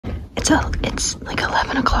It's like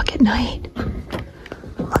 11 o'clock at night.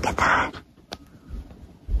 Look at that.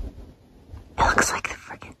 It looks like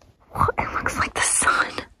it looks like the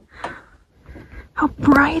sun. How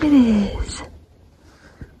bright it is.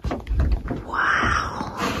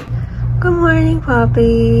 Wow. Good morning,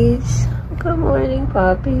 puppies. Good morning,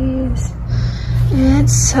 puppies.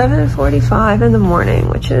 It's 7:45 in the morning,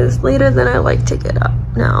 which is later than I like to get up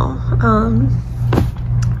now.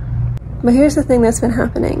 But here's the thing that's been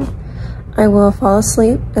happening. I will fall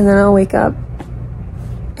asleep and then I'll wake up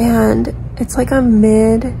and it's like a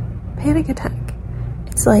mid panic attack.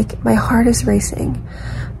 It's like my heart is racing.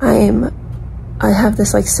 I have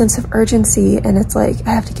this like sense of urgency and it's like,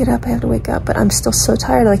 I have to get up, I have to wake up, but I'm still so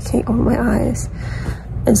tired I can't open my eyes.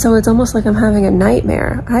 And so it's almost like I'm having a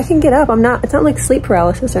nightmare. I can get up, it's not like sleep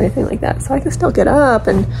paralysis or anything like that. So I can still get up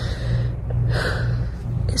and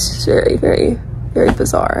it's just very, very, very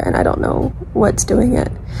bizarre and I don't know what's doing it.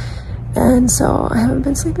 And so I haven't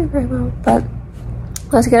been sleeping very well, but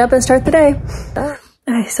let's get up and start the day.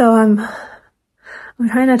 Okay, so I'm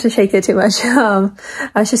trying not to shake it too much. I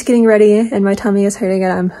was just getting ready and my tummy is hurting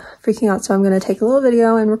and I'm freaking out. So I'm going to take a little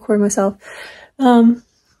video and record myself. Abby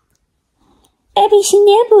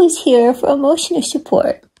Shinebo is here for emotional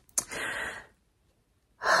support.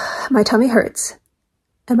 My tummy hurts.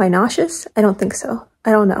 Am I nauseous? I don't think so.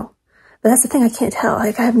 I don't know. But that's the thing, I can't tell.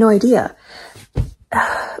 Like, I have no idea.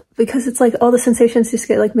 Because it's like all the sensations just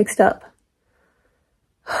get like mixed up.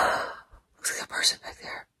 Looks like a person back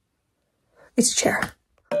there. It's a chair.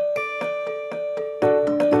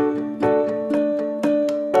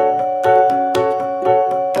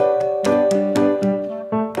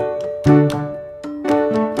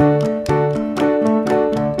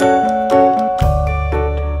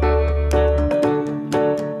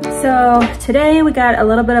 So today we got a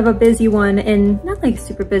little bit of a busy one, and not like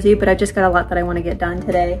super busy, but I just got a lot that I want to get done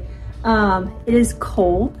today. It is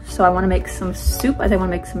cold, so I want to make some soup. I think I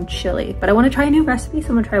want to make some chili, but I want to try a new recipe, so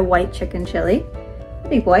I'm gonna try white chicken chili.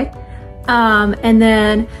 Big boy. And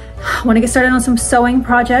then I want to get started on some sewing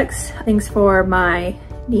projects, things for my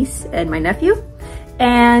niece and my nephew.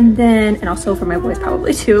 And also for my boys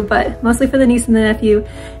probably too, but mostly for the niece and the nephew.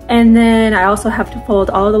 And then I also have to fold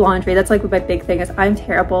all of the laundry. That's like what my big thing is. I'm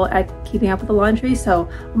terrible at keeping up with the laundry. So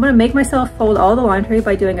I'm gonna make myself fold all the laundry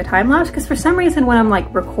by doing a time lapse, because for some reason when I'm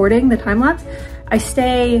like recording the time lapse, I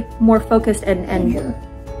stay more focused and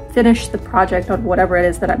finish the project on whatever it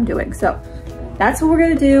is that I'm doing. So that's what we're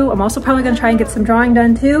gonna do. I'm also probably gonna try and get some drawing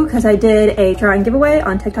done too, because I did a drawing giveaway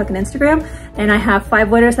on TikTok and Instagram, and I have 5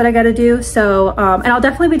 winners that I gotta do. So, and I'll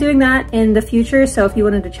definitely be doing that in the future. So if you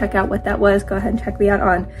wanted to check out what that was, go ahead and check me out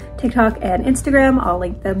on TikTok and Instagram. I'll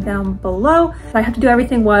link them down below. I have to do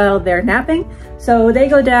everything while they're napping. So they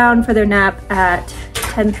go down for their nap at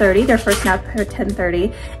 10:30, their first nap at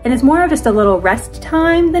 10:30. And it's more of just a little rest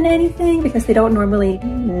time than anything, because they don't normally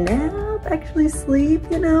nap, actually sleep,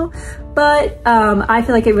 you know? But I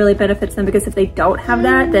feel like it really benefits them, because if they don't have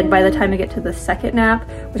that, then by the time I get to the second nap,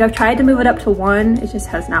 which I've tried to move it up to 1, it just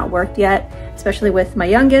has not worked yet, especially with my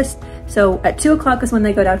youngest. So at 2 o'clock is when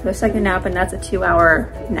they go down for their second nap, and that's a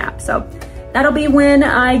 2-hour nap. So that'll be when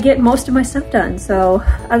I get most of my stuff done. So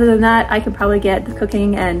other than that, I can probably get the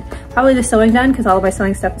cooking and probably the sewing done, because all of my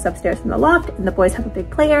sewing stuff is upstairs in the loft, and the boys have a big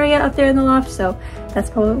play area up there in the loft. So that's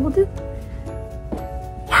probably what we'll do.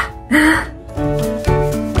 Yeah.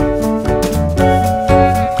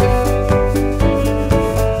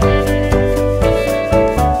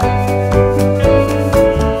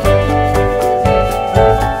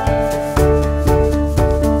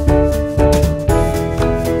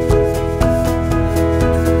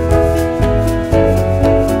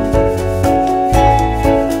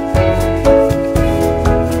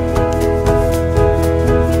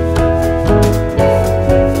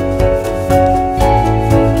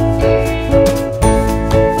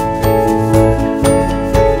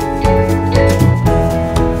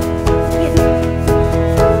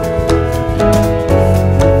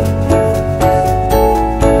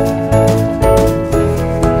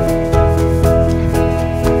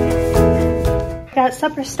 Got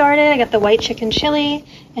supper started. I got the white chicken chili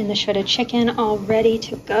and the shredded chicken all ready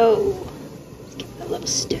to go. Let's give it a little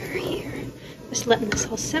stir here. Just letting this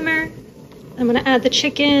all simmer. I'm gonna add the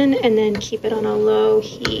chicken and then keep it on a low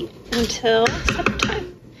heat until supper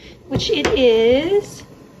time, which it is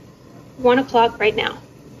 1 o'clock right now.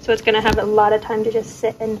 So it's gonna have a lot of time to just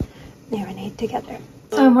sit and marinate together.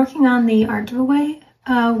 So I'm working on the art giveaway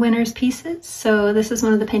winners pieces. So this is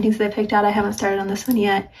one of the paintings that I picked out. I haven't started on this one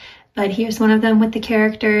yet, but here's one of them with the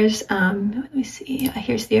characters. Let me see,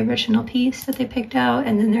 here's the original piece that they picked out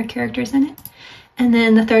and then their characters in it. And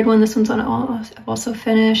then the third one, this one's on also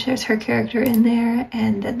finished. There's her character in there,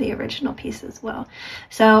 and then the original piece as well.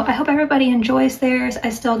 So I hope everybody enjoys theirs. I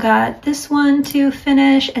still got this one to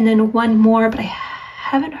finish and then one more, but I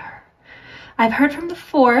haven't heard. I've heard from the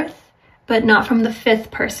fourth, but not from the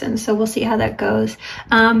fifth person. So we'll see how that goes.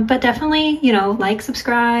 But definitely, you know, like,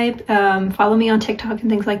 subscribe, follow me on TikTok and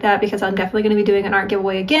things like that, because I'm definitely going to be doing an art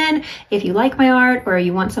giveaway again. If you like my art or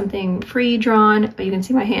you want something free drawn, you can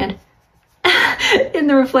see my hand in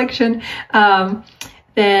the reflection,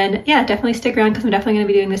 then yeah, definitely stick around, because I'm definitely going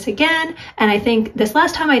to be doing this again. And I think this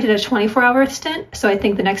last time I did a 24-hour stint, so I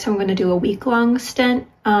think the next time I'm going to do a week-long stint,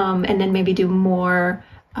 and then maybe do more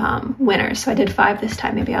winners. So I did 5 this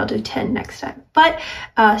time, maybe I'll do 10 next time. But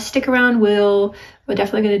stick around, we're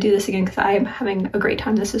definitely going to do this again, because I am having a great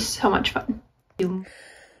time. This is so much fun.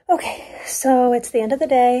 Okay, so it's the end of the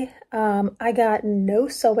day. I got no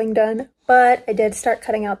sewing done, but I did start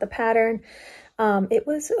cutting out the pattern. It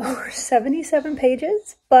was over 77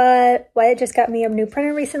 pages, but I just got me a new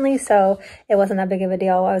printer recently, so it wasn't that big of a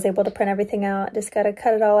deal. I was able to print everything out, just got to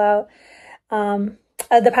cut it all out.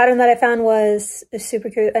 The pattern that I found was super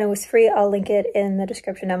cute, and it was free. I'll link it in the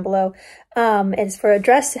description down below. It's for a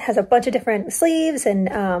dress. It has a bunch of different sleeves and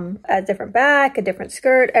a different back, a different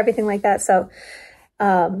skirt, everything like that. So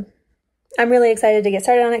I'm really excited to get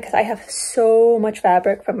started on it, because I have so much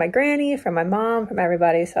fabric from my granny, from my mom, from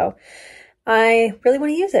everybody. So I really want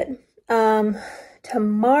to use it.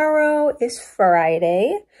 Tomorrow is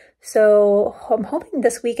Friday, so I'm hoping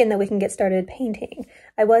this weekend that we can get started painting.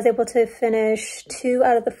 I was able to finish 2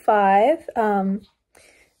 out of the 5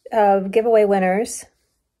 giveaway winners.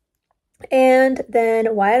 And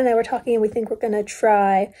then Wyatt and I were talking, and we think we're going to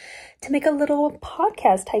try to make a little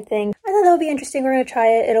podcast type thing. I thought that would be interesting. We're going to try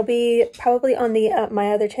it. It'll be probably on the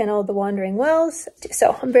my other channel, The Wandering Wells.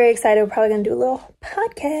 So I'm very excited. We're probably going to do a little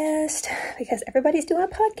podcast, because everybody's doing a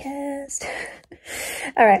podcast.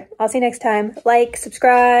 All right. I'll see you next time. Like,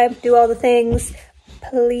 subscribe, do all the things,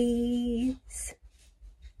 please.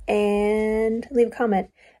 And leave a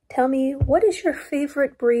comment. Tell me, what is your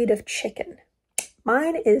favorite breed of chicken?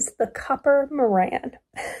 Mine is the Copper Moran.